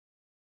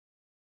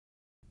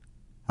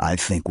I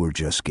think we're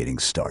just getting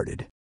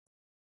started.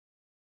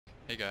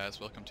 Hey guys,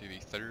 welcome to the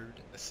third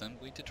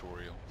assembly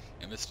tutorial.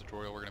 In this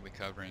tutorial we're going to be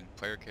covering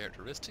player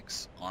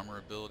characteristics, armor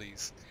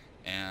abilities,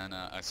 and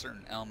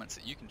certain elements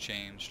that you can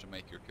change to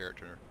make your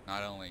character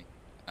not only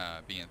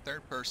be in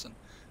third person,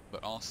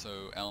 but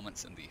also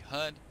elements in the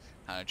HUD,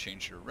 how to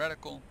change your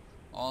reticle,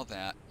 all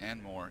that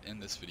and more in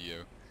this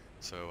video,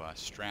 so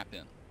strap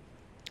in.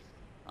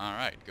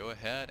 Alright, go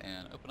ahead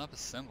and open up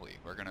assembly.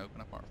 We're going to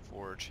open up our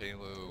Forge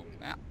Halo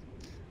map.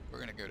 We're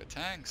going to go to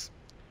tags,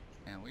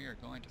 and we are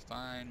going to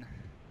find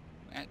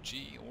at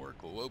G or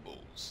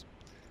globals.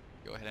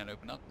 Go ahead and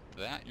open up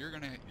that. You're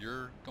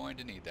going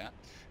to need that.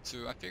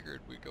 So I figured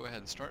we'd go ahead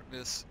and start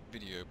this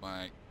video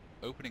by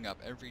opening up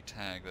every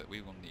tag that we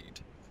will need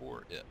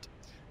for it.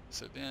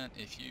 So then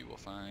if you will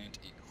find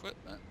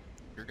equipment,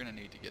 you're going to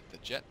need to get the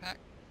jetpack,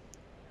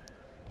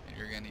 and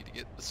you're going to need to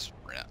get the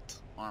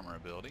sprint armor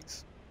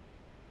abilities,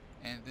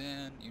 and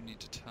then you need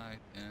to type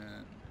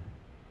in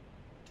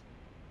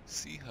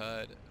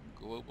CHUD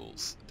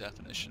globals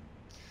definition.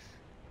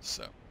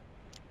 So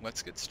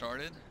let's get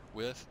started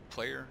with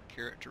player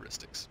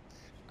characteristics.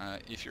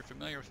 If you're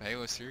familiar with the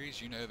Halo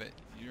series, you know that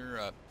you're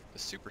a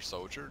super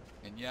soldier,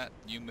 and yet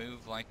you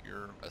move like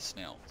you're a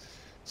snail.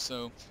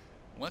 So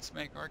let's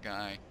make our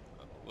guy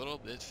a little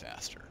bit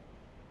faster.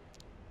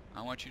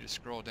 I want you to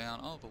scroll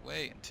down all the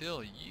way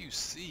until you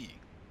see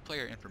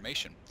player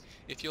information.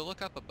 If you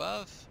look up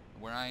above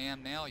where I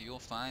am now, you'll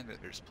find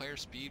that there's player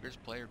speed, there's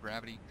player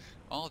gravity.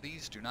 All of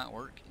these do not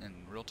work in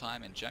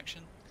real-time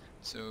injection.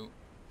 So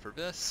for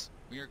this,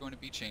 we are going to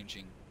be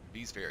changing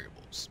these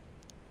variables.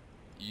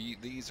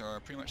 These are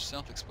pretty much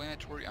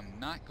self-explanatory. I'm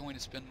not going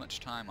to spend much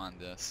time on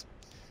this.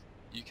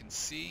 You can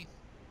see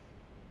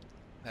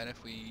that if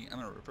I'm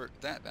going to revert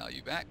that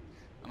value back,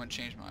 I'm going to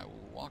change my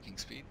walking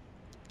speed.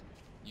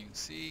 You can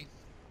see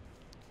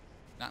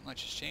not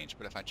much has changed,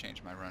 but if I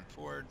change my run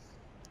forward,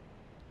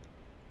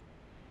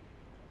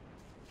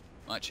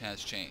 much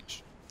has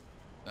changed.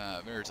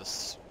 There's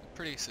a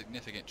pretty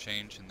significant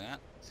change in that.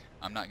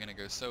 I'm not going to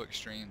go so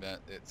extreme that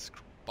it's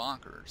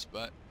bonkers,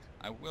 but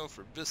I will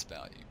for this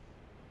value.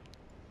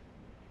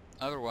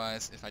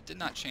 Otherwise, if I did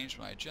not change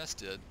what I just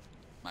did,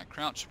 my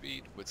crouch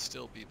speed would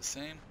still be the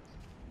same,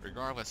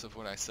 regardless of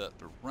what I set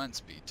the run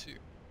speed to.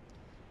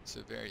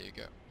 So there you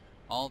go.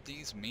 All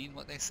these mean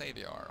what they say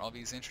they are. All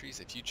these entries,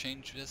 if you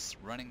change this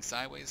running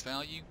sideways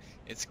value,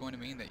 it's going to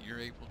mean that you're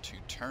able to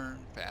turn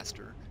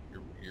faster,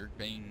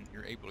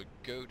 you're able to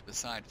go to the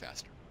side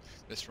faster.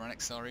 This run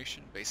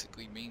acceleration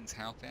basically means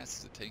how fast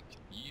does it take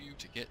you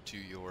to get to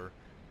your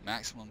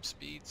maximum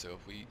speed. So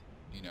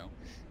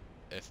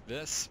if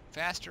this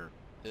faster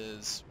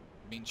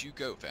means you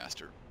go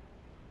faster.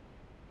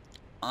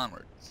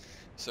 Onward.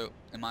 So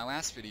in my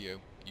last video,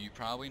 you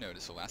probably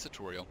noticed, the last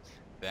tutorial,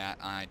 that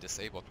I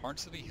disabled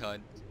parts of the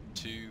HUD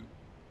to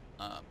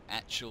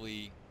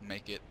actually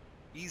make it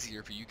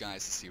easier for you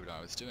guys to see what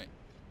I was doing.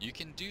 You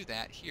can do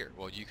that here.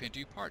 Well, you can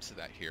do parts of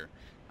that here.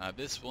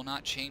 This will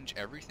not change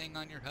everything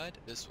on your HUD.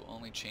 This will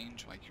only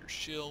change like your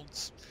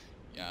shields,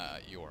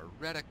 your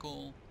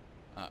reticle,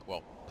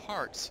 well,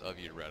 parts of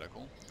your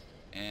reticle,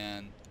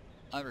 and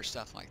other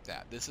stuff like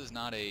that. This is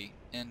not a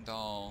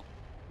end-all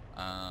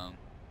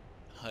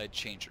HUD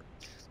changer.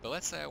 But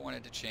let's say I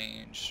wanted to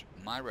change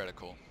my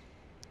reticle,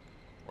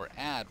 or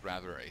add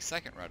rather a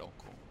second reticle,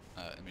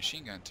 a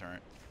machine gun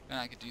turret, then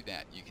I could do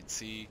that. You can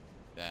see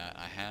that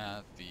I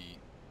have the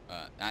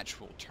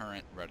actual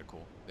turret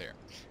reticle there.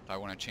 If I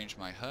want to change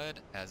my HUD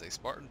as a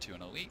Spartan to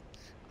an Elite,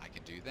 I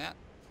can do that.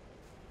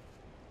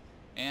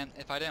 And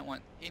if I didn't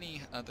want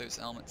any of those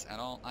elements at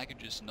all, I could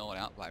just null it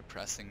out by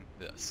pressing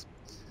this.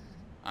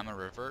 I'm going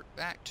to revert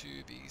back to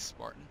the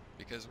Spartan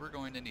because we're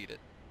going to need it.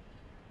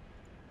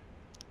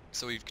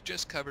 So we've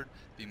just covered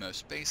the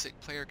most basic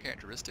player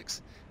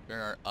characteristics.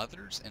 There are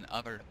others and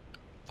other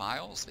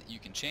files that you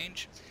can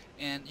change,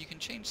 and you can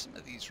change some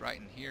of these right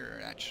in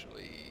here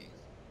actually.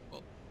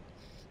 Well,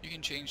 you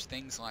can change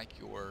things like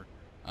your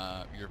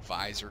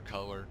visor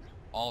color,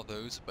 all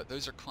those, but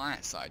those are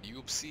client side. You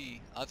will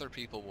see other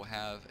people will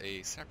have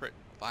a separate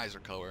visor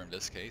color in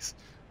this case,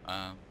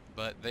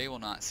 but they will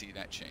not see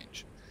that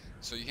change.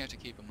 So you have to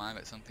keep in mind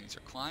that some things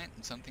are client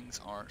and some things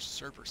are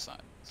server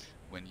side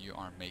when you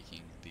are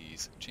making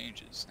these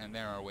changes, and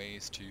there are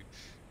ways to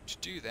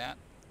do that,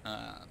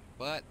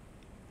 but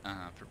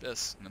for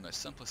this, in the most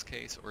simplest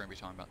case that we're going to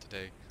be talking about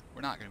today,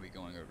 we're not going to be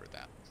going over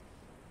that.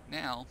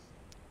 Now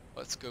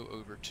let's go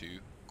over to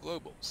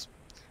globals.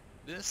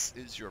 This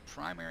is your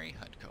primary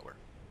HUD color.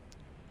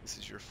 This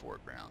is your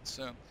foreground.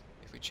 So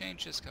if we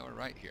change this color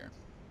right here,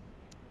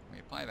 we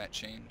apply that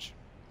change,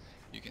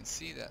 you can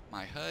see that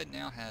my HUD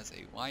now has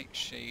a light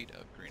shade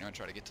of green. I'm going to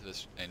try to get to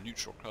this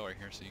neutral color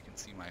here so you can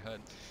see my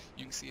HUD.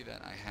 You can see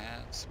that I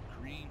have some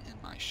green in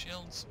my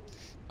shields.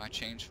 If I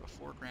change the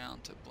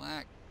foreground to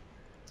black,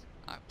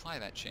 I apply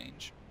that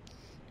change.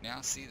 You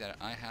now see that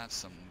I have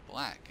some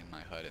black in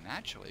my HUD, and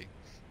actually,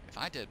 if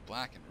I did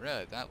black and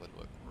red, that would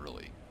look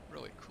really,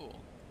 really cool.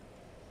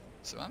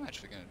 So I'm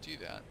actually going to do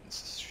that and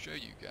show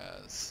you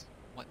guys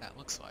what that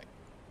looks like.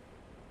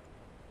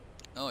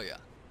 Oh yeah,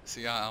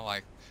 See, I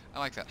like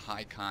that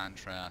high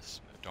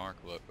contrast, dark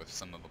look with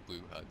some of a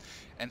blue HUD.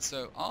 And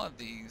so all of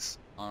these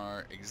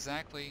are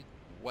exactly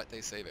what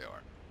they say they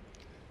are.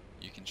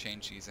 You can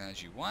change these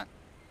as you want.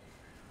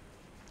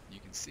 You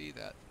can see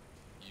that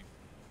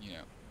you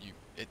know,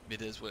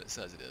 it is what it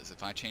says it is.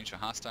 If I change a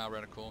hostile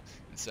reticle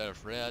instead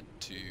of red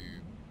to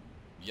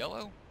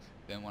yellow,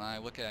 then when I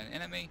look at an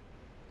enemy,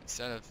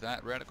 instead of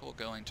that reticle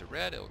going to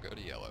red, it'll go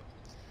to yellow.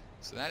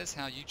 So that is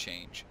how you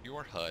change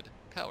your HUD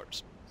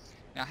colors.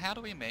 Now, how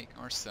do we make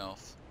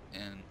ourselves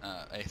in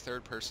a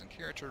third-person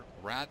character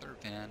rather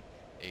than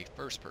a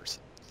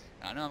first-person?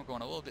 I know I'm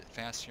going a little bit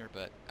fast here,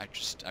 but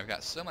I've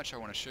got so much I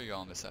want to show you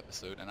all in this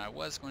episode, and I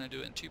was going to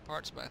do it in 2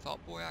 parts, but I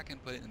thought, boy, I can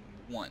put it in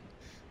 1.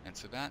 And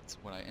so that's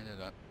what I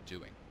ended up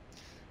doing.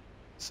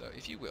 So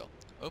if you will,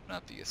 open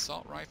up the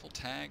assault rifle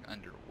tag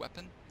under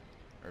weapon,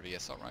 or the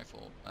assault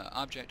rifle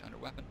object under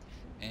weapon,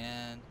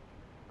 and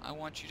I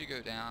want you to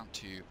go down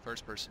to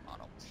first person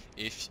model.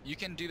 If you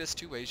can do this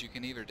 2 ways, you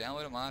can either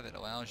download a mod that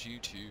allows you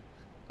to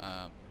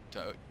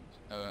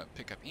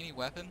pick up any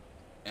weapon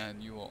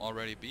and you will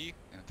already be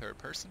in third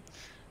person,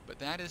 but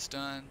that is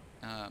done,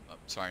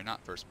 sorry,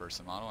 not first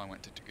person model. I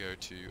went to go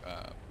to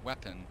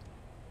weapon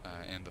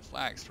and the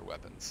flags for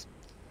weapons.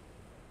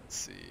 Let's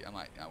see,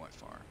 I went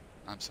far.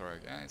 I'm sorry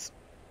guys.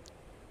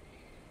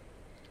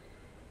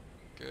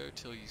 Go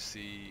till you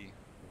see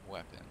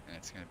weapon, and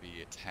it's going to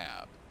be a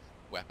tab,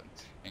 weapon,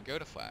 and go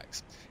to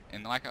flags.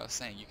 And like I was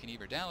saying, you can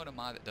either download a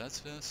mod that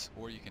does this,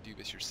 or you can do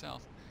this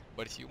yourself.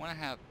 But if you want to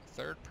have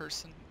third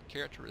person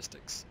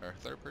characteristics, or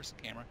third person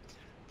camera,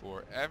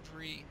 for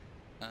every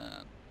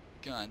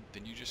gun,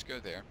 then you just go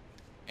there,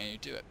 and you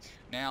do it.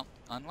 Now,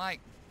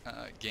 unlike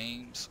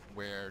games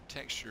where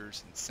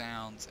textures and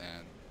sounds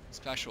and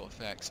special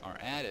effects are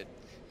added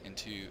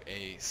into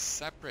a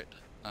separate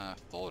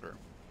folder,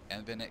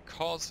 and then it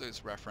calls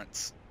those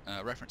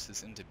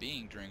references into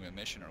being during a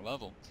mission or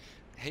level,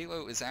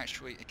 Halo is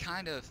actually, it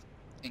kind of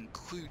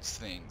includes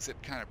things,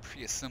 it kind of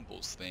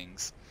pre-assembles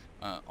things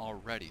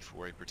already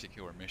for a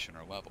particular mission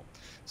or level.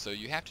 So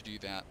you have to do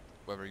that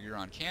whether you're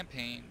on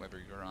campaign, whether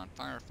you're on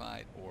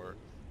Firefight or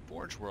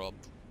Forge World,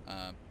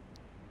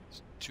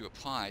 to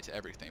apply to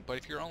everything. But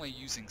if you're only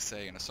using,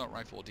 say, an assault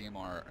rifle,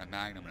 DMR, a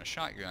magnum, and a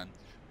shotgun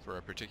for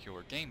a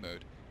particular game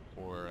mode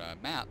or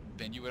map,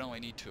 then you would only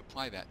need to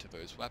apply that to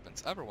those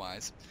weapons.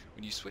 Otherwise,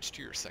 when you switch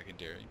to your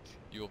secondary,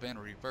 you will then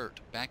revert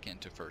back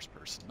into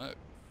first-person mode.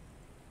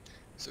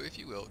 So if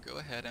you will, go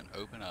ahead and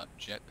open up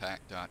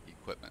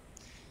jetpack.equipment.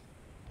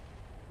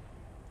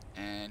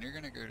 And you're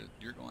going to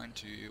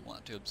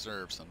want to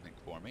observe something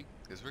for me,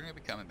 because we're going to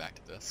be coming back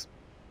to this.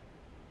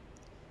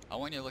 I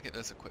want you to look at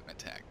this equipment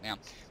tag. Now,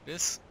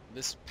 this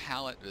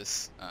palette,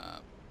 this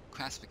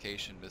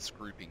classification, this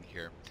grouping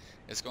here,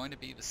 is going to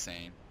be the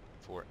same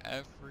for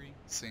every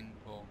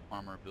single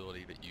armor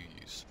ability that you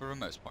use, for the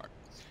most part.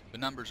 The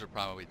numbers are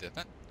probably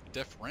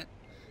different,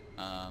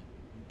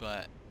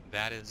 but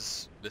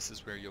this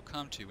is where you'll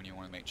come to when you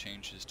want to make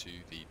changes to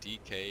the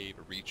decay,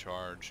 the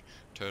recharge,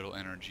 total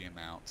energy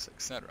amounts,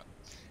 etc.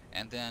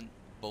 And then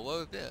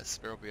below this,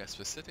 there will be a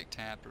specific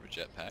tab for the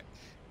jetpack,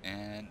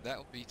 and that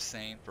will be the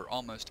same for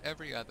almost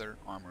every other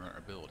armor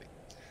ability.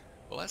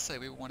 But let's say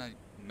we want to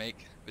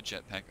make the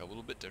jetpack a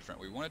little bit different.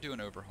 We want to do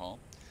an overhaul.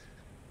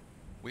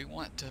 We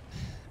want to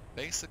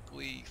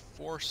basically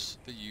force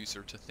the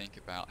user to think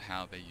about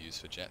how they use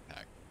the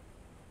jetpack.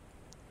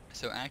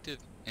 So active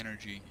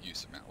energy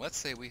use amount. Let's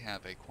say we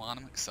have a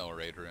quantum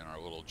accelerator in our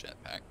little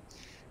jetpack,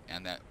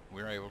 and that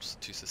we're able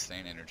to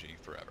sustain energy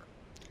forever.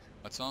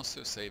 Let's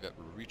also say that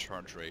the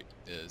recharge rate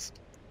is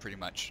pretty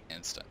much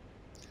instant.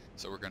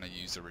 So we're going to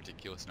use a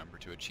ridiculous number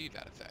to achieve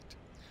that effect.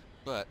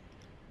 But,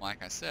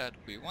 like I said,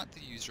 we want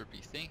the user to be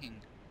thinking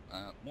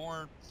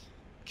more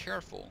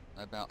careful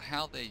about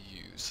how they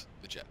use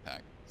the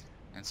jetpack.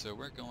 And so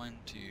we're going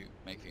to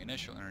make the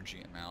initial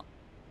energy amount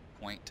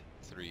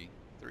 0.33.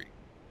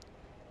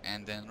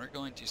 And then we're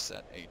going to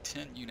set a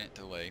 10 unit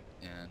delay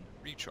in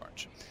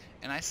recharge.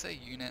 And I say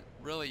unit,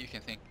 really you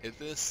can think,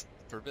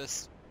 for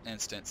this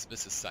instance,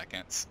 this is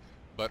seconds,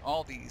 but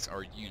all these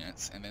are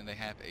units, and then they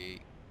have a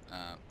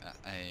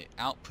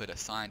output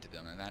assigned to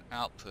them, and that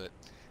output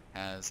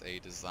has a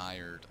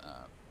desired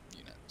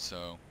unit.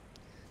 So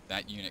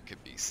that unit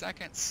could be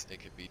seconds,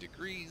 it could be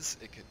degrees,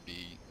 it could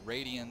be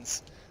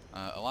radians.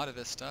 A lot of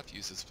this stuff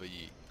uses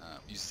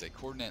a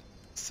coordinate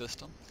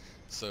system.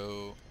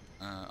 So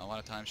a lot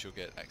of times you'll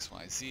get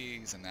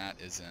XYZs, and that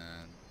is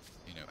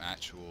in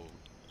actual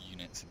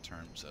units in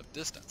terms of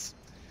distance.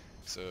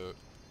 So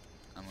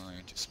I'm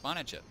going to spawn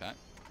a jetpack,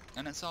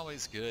 and it's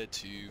always good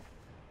to,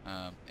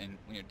 and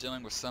when you're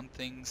dealing with some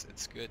things,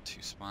 it's good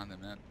to spawn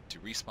them in, to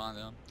respawn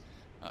them.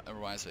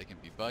 Otherwise they can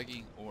be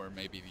buggy, or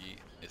maybe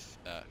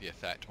the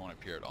effect won't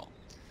appear at all.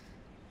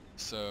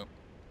 So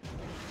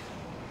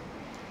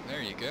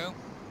there you go.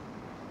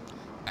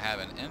 I have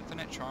an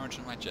infinite charge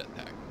in my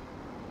jetpack.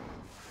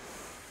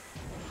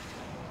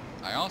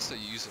 I also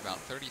use about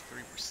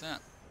 33%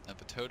 of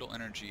the total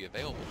energy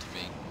available to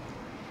me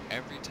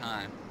every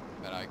time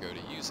that I go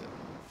to use it.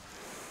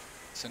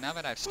 So now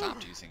that I've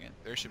stopped using it,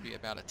 there should be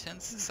about a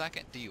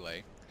 10-second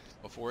delay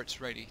before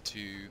it's ready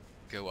to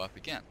go up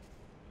again.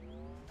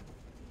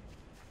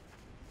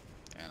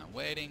 And I'm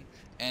waiting,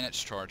 and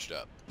it's charged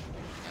up,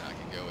 and I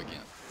can go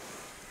again.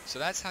 So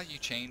that's how you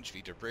change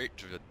the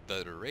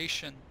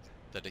duration,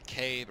 the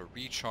decay, the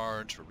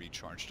recharge, or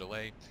recharge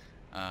delay.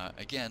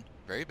 Again,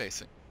 very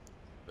basic,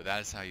 but that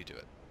is how you do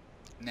it.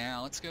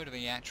 Now let's go to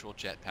the actual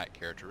jetpack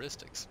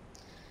characteristics.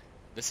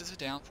 This is a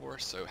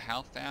downforce, so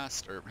how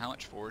fast or how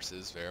much force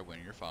is there when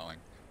you're falling.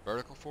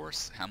 Vertical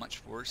force, how much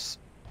force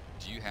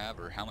do you have,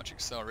 or how much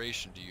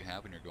acceleration do you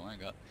have when you're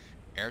going up.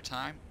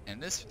 Airtime,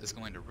 and this is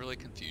going to really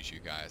confuse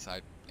you guys.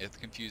 It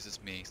confuses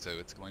me, so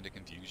it's going to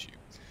confuse you.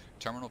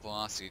 Terminal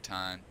velocity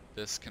time,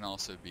 this can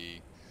also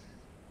be,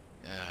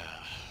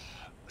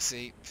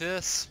 see,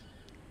 this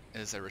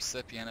is a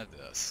recipient of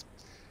this,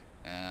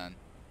 and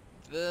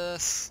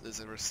this is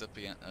a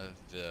recipient of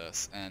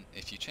this, and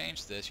if you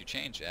change this, you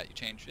change that, you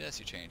change this,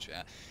 you change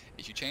that.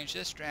 If you change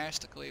this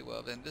drastically,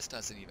 well then this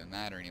doesn't even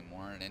matter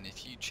anymore, and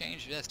if you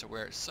change this to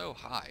where it's so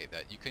high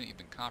that you couldn't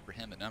even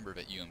comprehend the number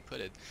that you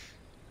inputted,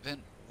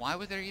 then why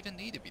would there even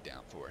need to be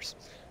downforce?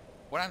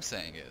 What I'm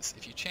saying is,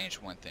 if you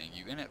change one thing,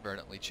 you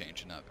inadvertently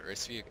change another.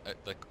 It's the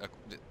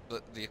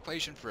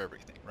equation for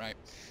everything, right?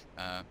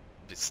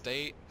 The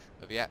state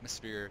of the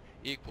atmosphere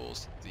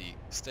equals the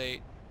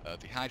state of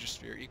the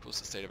hydrosphere equals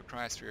the state of a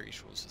cryosphere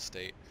equals the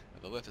state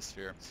of the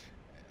lithosphere.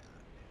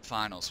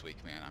 Finals week,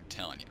 man, I'm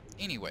telling you.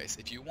 Anyways,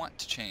 if you want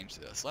to change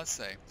this, let's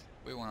say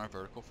we want our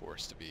vertical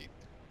force to be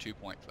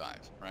 2.5,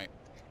 right?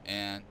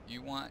 And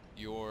you want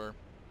your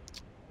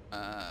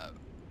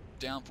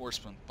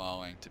downforce when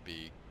falling to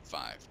be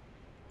 5.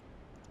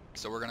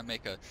 So we're going to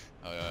make a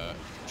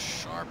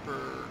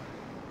sharper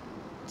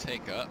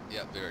take up.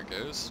 Yep, there it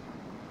goes.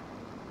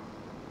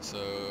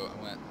 So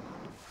I went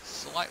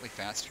slightly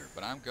faster,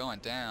 but I'm going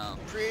down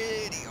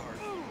pretty hard.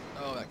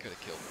 Oh, that could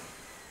have killed me.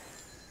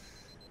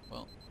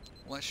 Well,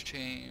 let's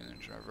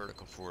change our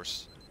vertical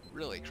force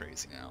really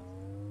crazy now.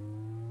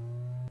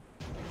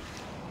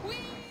 Whee!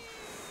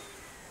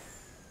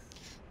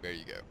 There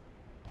you go.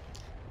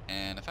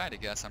 And if I had to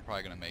guess, I'm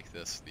probably going to make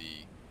this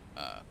the,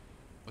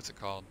 what's it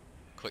called?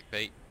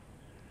 Clickbait?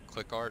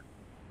 Click art?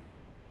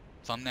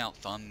 Thumbnail.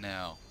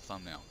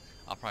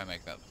 I'll probably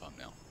make that the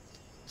thumbnail.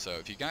 So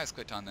if you guys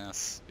clicked on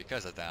this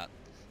because of that,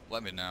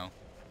 let me know.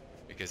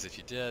 Because if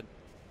you did,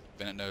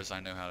 then it knows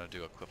I know how to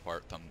do a clip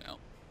art thumbnail.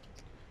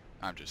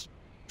 I'm just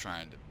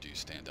trying to do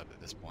stand-up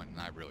at this point, and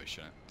I really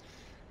shouldn't.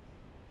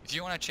 If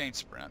you want to change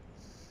sprint,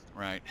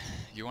 right,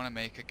 you want to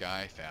make a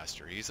guy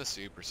faster. He's a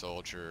super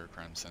soldier,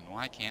 Crimson.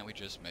 Why can't we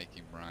just make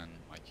him run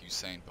like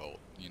Usain Bolt,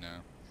 you know?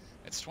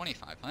 It's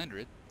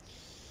 2,500.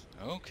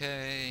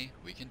 Okay,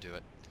 we can do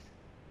it.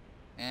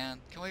 And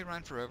can we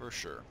run forever?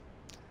 Sure.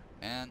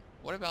 And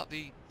what about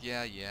the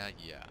yeah,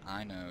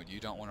 I know, you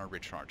don't want a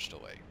recharge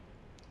delay.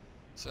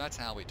 So that's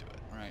how we do it,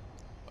 right?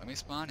 Let me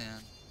spawn in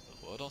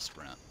the little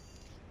sprint.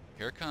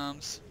 Here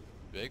comes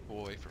big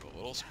boy for the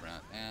little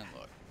sprint, and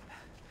look.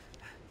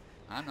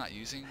 I'm not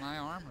using my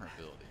armor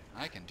ability.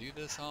 I can do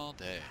this all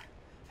day.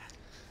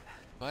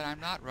 But I'm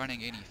not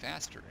running any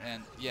faster.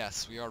 And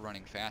yes, we are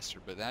running faster,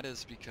 but that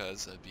is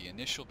because of the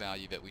initial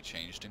value that we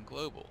changed in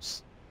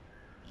globals.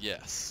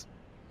 Yes,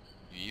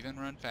 you even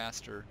run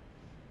faster.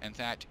 In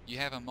fact, you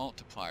have a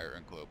multiplier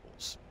in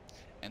globals.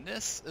 And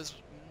this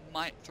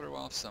might throw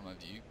off some of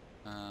you.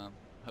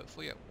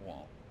 Hopefully it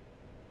won't.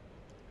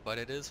 But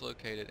it is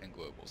located in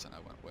globals, and I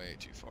went way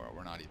too far.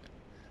 We're not even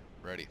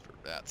ready for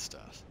that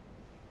stuff.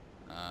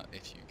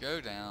 If you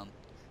go down,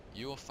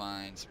 you will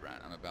find sprint.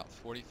 I'm about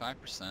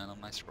 45%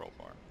 on my scroll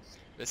bar.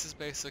 This is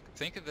basic.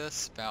 Think of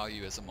this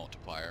value as a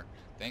multiplier.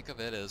 Think of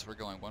it as we're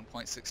going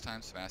 1.6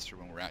 times faster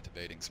when we're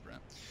activating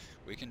sprint.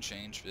 We can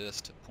change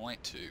this to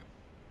 0.2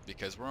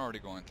 because we're already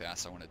going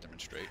fast. I want to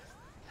demonstrate.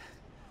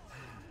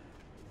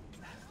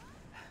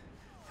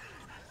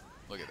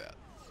 Look at that.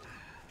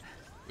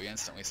 We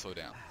instantly slow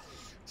down.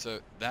 So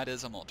that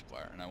is a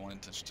multiplier, and I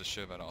wanted to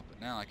show that off.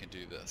 But now I can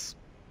do this.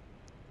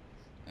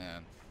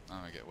 And I'm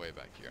going to get way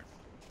back here.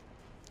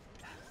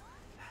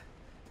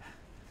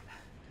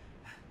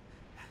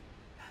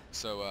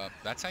 So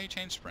that's how you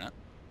change sprint.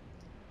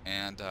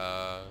 And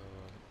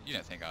you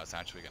didn't think I was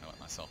actually going to let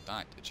myself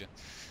die, did you?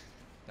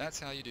 That's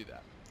how you do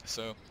that.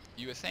 So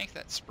you would think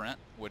that sprint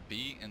would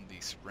be in the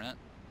sprint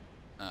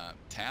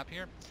tab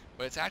here,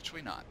 but it's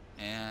actually not.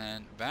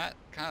 And that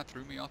kind of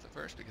threw me off at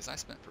first because I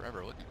spent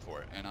forever looking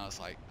for it. And I was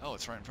like, oh,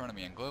 it's right in front of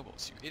me in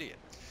globals, you idiot.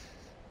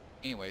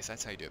 Anyways,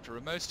 that's how you do it. For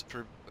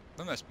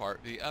the most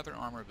part, the other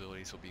armor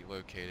abilities will be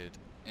located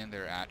in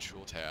their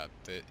actual tab.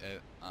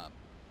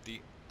 The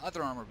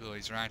other armor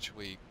abilities are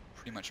actually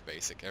pretty much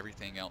basic.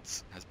 Everything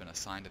else has been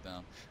assigned to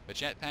them. But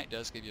Jetpack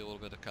does give you a little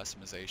bit of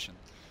customization.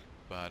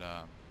 But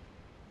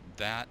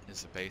that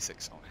is the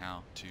basics on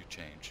how to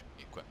change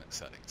equipment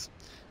settings.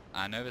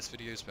 I know this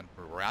video has been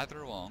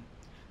rather long,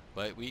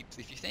 but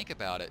if you think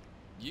about it,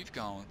 you've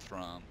gone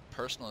from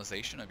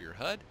personalization of your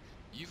HUD,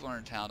 you've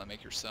learned how to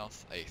make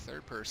yourself a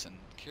third-person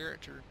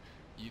character,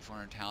 you've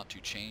learned how to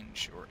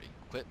change your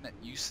equipment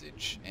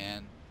usage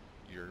and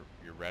your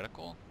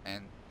reticle.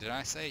 And did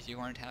I say if you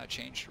learned how to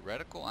change your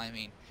reticle? I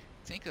mean,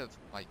 think of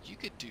like you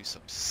could do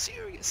some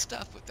serious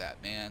stuff with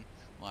that, man.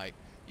 Like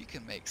you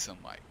can make some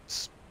like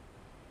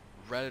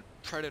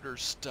Predator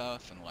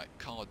stuff and like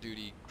Call of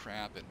Duty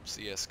crap and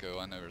CS:GO.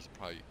 I know there's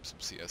probably some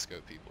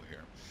CS:GO people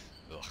here.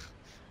 Ugh.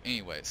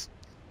 Anyways,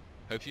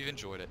 hope you've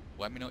enjoyed it.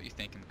 Let me know what you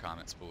think in the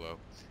comments below.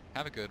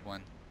 Have a good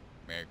one.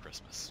 Merry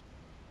Christmas.